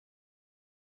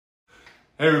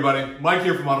Hey everybody, Mike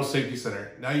here from Auto Safety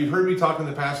Center. Now you've heard me talk in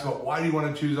the past about why do you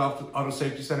want to choose Auto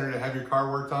Safety Center to have your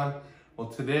car worked on? Well,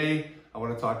 today I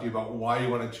want to talk to you about why you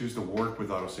want to choose to work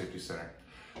with Auto Safety Center.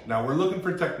 Now we're looking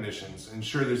for technicians, and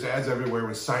sure, there's ads everywhere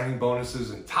with signing bonuses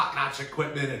and top-notch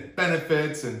equipment and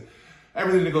benefits and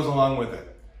everything that goes along with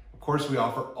it. Of course, we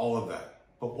offer all of that.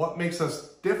 But what makes us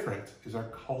different is our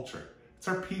culture. It's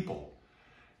our people.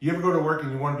 You ever go to work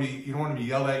and you don't want to be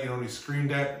yelled at, you don't want to be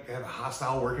screamed at, you have a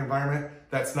hostile work environment?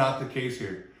 That's not the case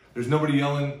here. There's nobody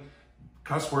yelling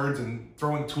cuss words and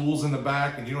throwing tools in the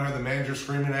back, and you don't have the manager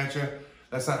screaming at you.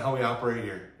 That's not how we operate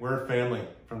here. We're a family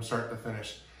from start to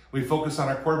finish. We focus on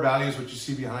our core values, which you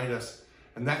see behind us,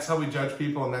 and that's how we judge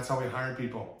people, and that's how we hire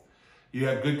people. You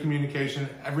have good communication,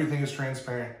 everything is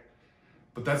transparent.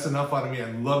 But that's enough out of me.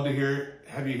 I'd love to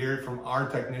have you hear it from our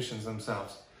technicians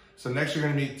themselves. So next you're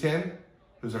gonna meet Tim,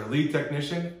 who's our lead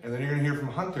technician, and then you're gonna hear from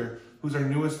Hunter, who's our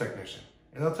newest technician.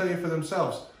 And they'll tell you for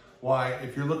themselves why,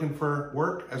 if you're looking for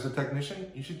work as a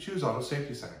technician, you should choose Auto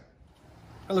Safety Center.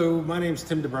 Hello, my name's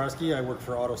Tim Dabrowski. I work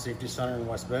for Auto Safety Center in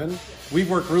West Bend.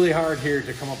 We've worked really hard here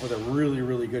to come up with a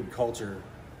really good culture.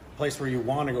 A place where you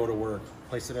want to go to work, a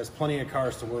place that has plenty of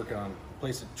cars to work on, a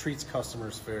place that treats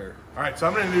customers fair. All right, so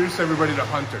I'm gonna introduce everybody to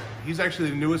Hunter. He's actually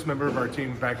the newest member of our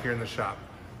team back here in the shop.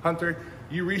 Hunter,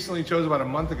 you recently chose about a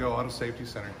month ago Auto Safety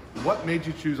Center. What made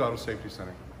you choose Auto Safety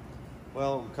Center?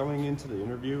 Well, coming into the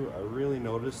interview, I really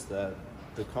noticed that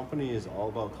the company is all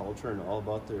about culture and all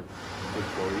about their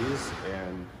employees.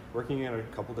 And working at a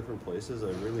couple different places, I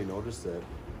really noticed that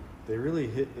it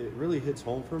really hits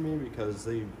home for me because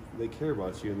they care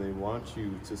about you and they want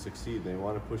you to succeed. They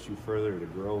want to push you further to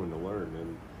grow and to learn.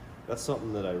 And that's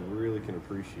something that I really can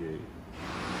appreciate.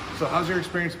 So how's your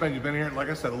experience been? You've been here, like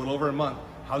I said, a little over a month.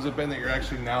 How's it been that you're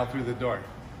actually now through the door?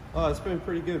 Oh, it's been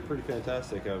pretty good, pretty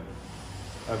fantastic.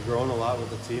 I've grown a lot with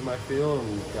the team, I feel,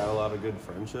 and got a lot of good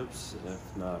friendships, if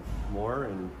not more.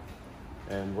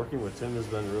 And working with Tim has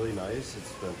been really nice.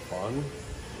 It's been fun.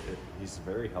 He's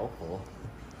very helpful.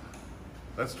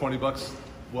 That's $20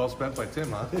 well spent by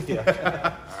Tim, huh? Yeah.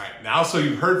 All right, now so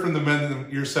you've heard from the men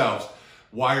yourselves.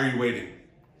 Why are you waiting?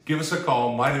 Give us a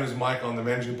call. My name is Mike. I'm the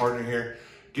managing partner here.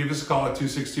 Give us a call at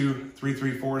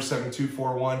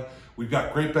 262-334-7241. We've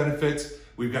got great benefits.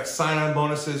 We've got sign-on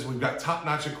bonuses. We've got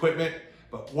top-notch equipment.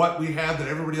 But what we have that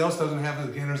everybody else doesn't have,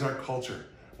 again, is our culture.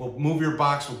 We'll move your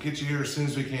box. We'll get you here as soon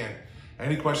as we can.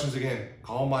 Any questions, again,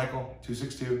 call Michael,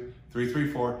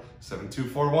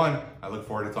 262-334-7241. I look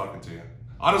forward to talking to you.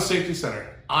 Auto Safety Center,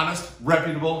 honest,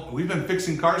 reputable, and we've been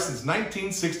fixing cars since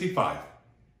 1965.